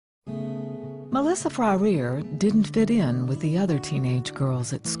Melissa Freire didn't fit in with the other teenage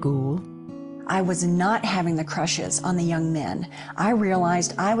girls at school. I was not having the crushes on the young men. I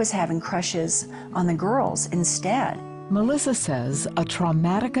realized I was having crushes on the girls instead. Melissa says a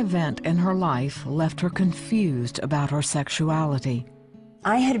traumatic event in her life left her confused about her sexuality.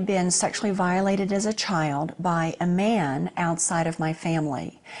 I had been sexually violated as a child by a man outside of my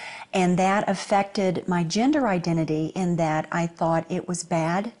family, and that affected my gender identity in that I thought it was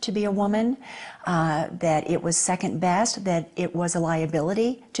bad to be a woman, that it was second best, that it was a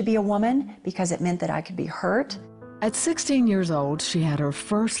liability to be a woman because it meant that I could be hurt. At 16 years old, she had her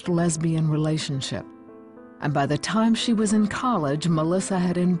first lesbian relationship. And by the time she was in college, Melissa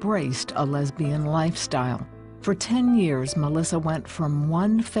had embraced a lesbian lifestyle. For 10 years, Melissa went from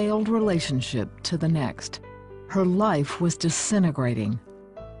one failed relationship to the next. Her life was disintegrating.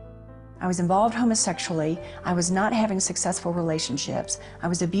 I was involved homosexually. I was not having successful relationships. I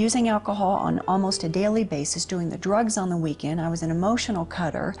was abusing alcohol on almost a daily basis, doing the drugs on the weekend. I was an emotional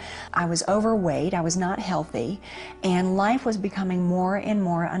cutter. I was overweight. I was not healthy. And life was becoming more and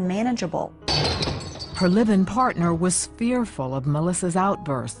more unmanageable. Her live-in partner was fearful of Melissa's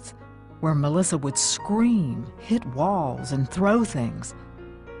outbursts, where Melissa would scream, hit walls, and throw things.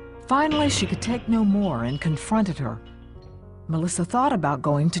 Finally, she could take no more and confronted her. Melissa thought about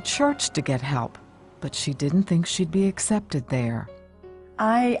going to church to get help, but she didn't think she'd be accepted there.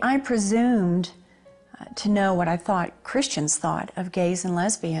 I presumed to know what I thought Christians thought of gays and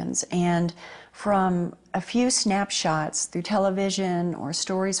lesbians, and from a few snapshots through television or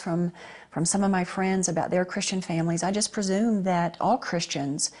stories from some of my friends about their Christian families, I just presumed that all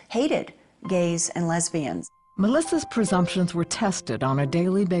Christians hated gays and lesbians. Melissa's presumptions were tested on a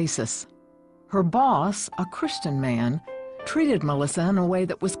daily basis. Her boss, a Christian man, treated Melissa in a way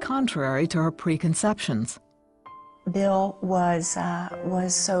that was contrary to her preconceptions. Bill was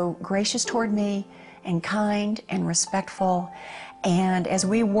so gracious toward me and kind and respectful, and as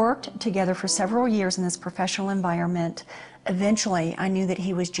we worked together for several years in this professional environment, eventually I knew that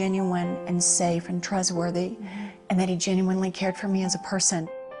he was genuine and safe and trustworthy, and that he genuinely cared for me as a person.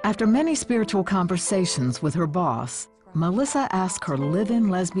 After many spiritual conversations with her boss, Melissa asked her live-in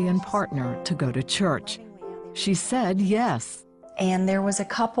lesbian partner to go to church. She said yes. And there was a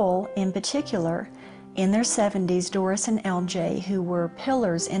couple in particular in their 70s, Doris and LJ, who were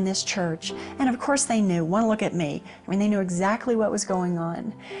pillars in this church. And of course they knew, one look at me, I mean, they knew exactly what was going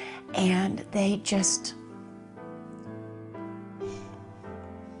on. And they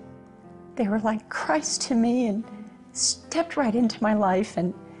were like Christ to me and stepped right into my life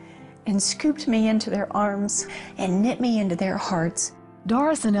and scooped me into their arms and knit me into their hearts.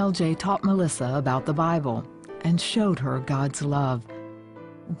 Doris and LJ taught Melissa about the Bible and showed her God's love.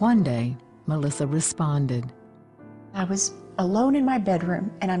 One day, Melissa responded. I was alone in my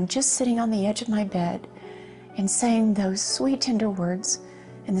bedroom, and I'm just sitting on the edge of my bed and saying those sweet, tender words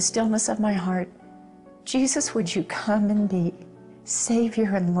in the stillness of my heart, Jesus, would you come and be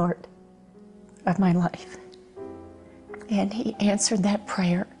Savior and Lord of my life? And he answered that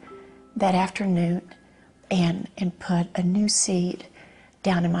prayer that afternoon and put a new seed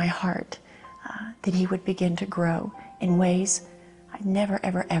down in my heart that he would begin to grow in ways I never,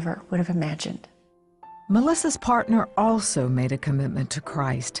 ever, ever would have imagined. Melissa's partner also made a commitment to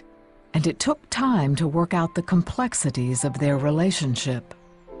Christ, and it took time to work out the complexities of their relationship.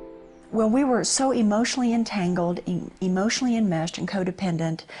 Well, we were so emotionally entangled, emotionally enmeshed and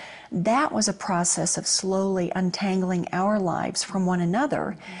codependent. That was a process of slowly untangling our lives from one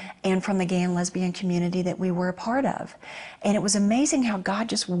another and from the gay and lesbian community that we were a part of. And it was amazing how God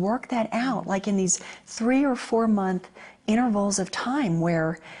just worked that out, like in these 3 or 4 month intervals of time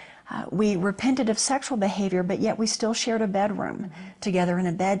where we repented of sexual behavior, but yet we still shared a bedroom together and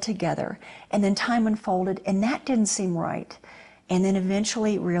a bed together. And then time unfolded, and that didn't seem right. And then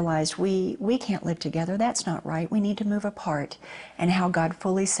eventually realized we can't live together. That's not right. We need to move apart. And how God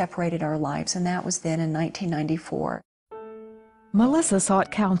fully separated our lives. And that was then in 1994. Melissa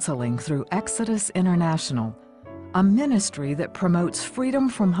sought counseling through Exodus International, a ministry that promotes freedom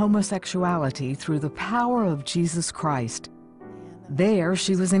from homosexuality through the power of Jesus Christ. There,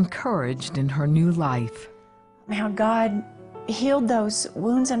 she was encouraged in her new life. How God healed those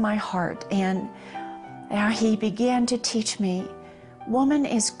wounds in my heart, and how he began to teach me, woman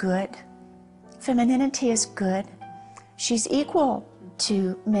is good, femininity is good, she's equal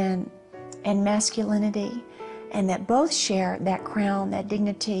to men and masculinity, and that both share that crown, that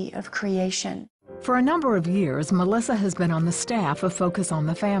dignity of creation. For a number of years, Melissa has been on the staff of Focus on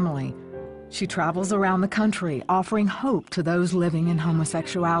the Family. She travels around the country offering hope to those living in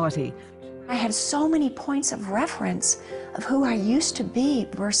homosexuality. I had so many points of reference of who I used to be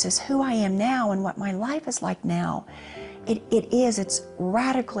versus who I am now and what my life is like now. It's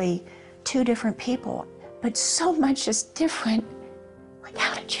radically two different people, but so much is different. Like,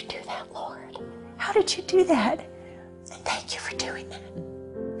 how did you do that, Lord? How did you do that? Thank you for doing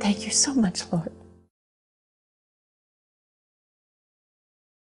that. Thank you so much, Lord.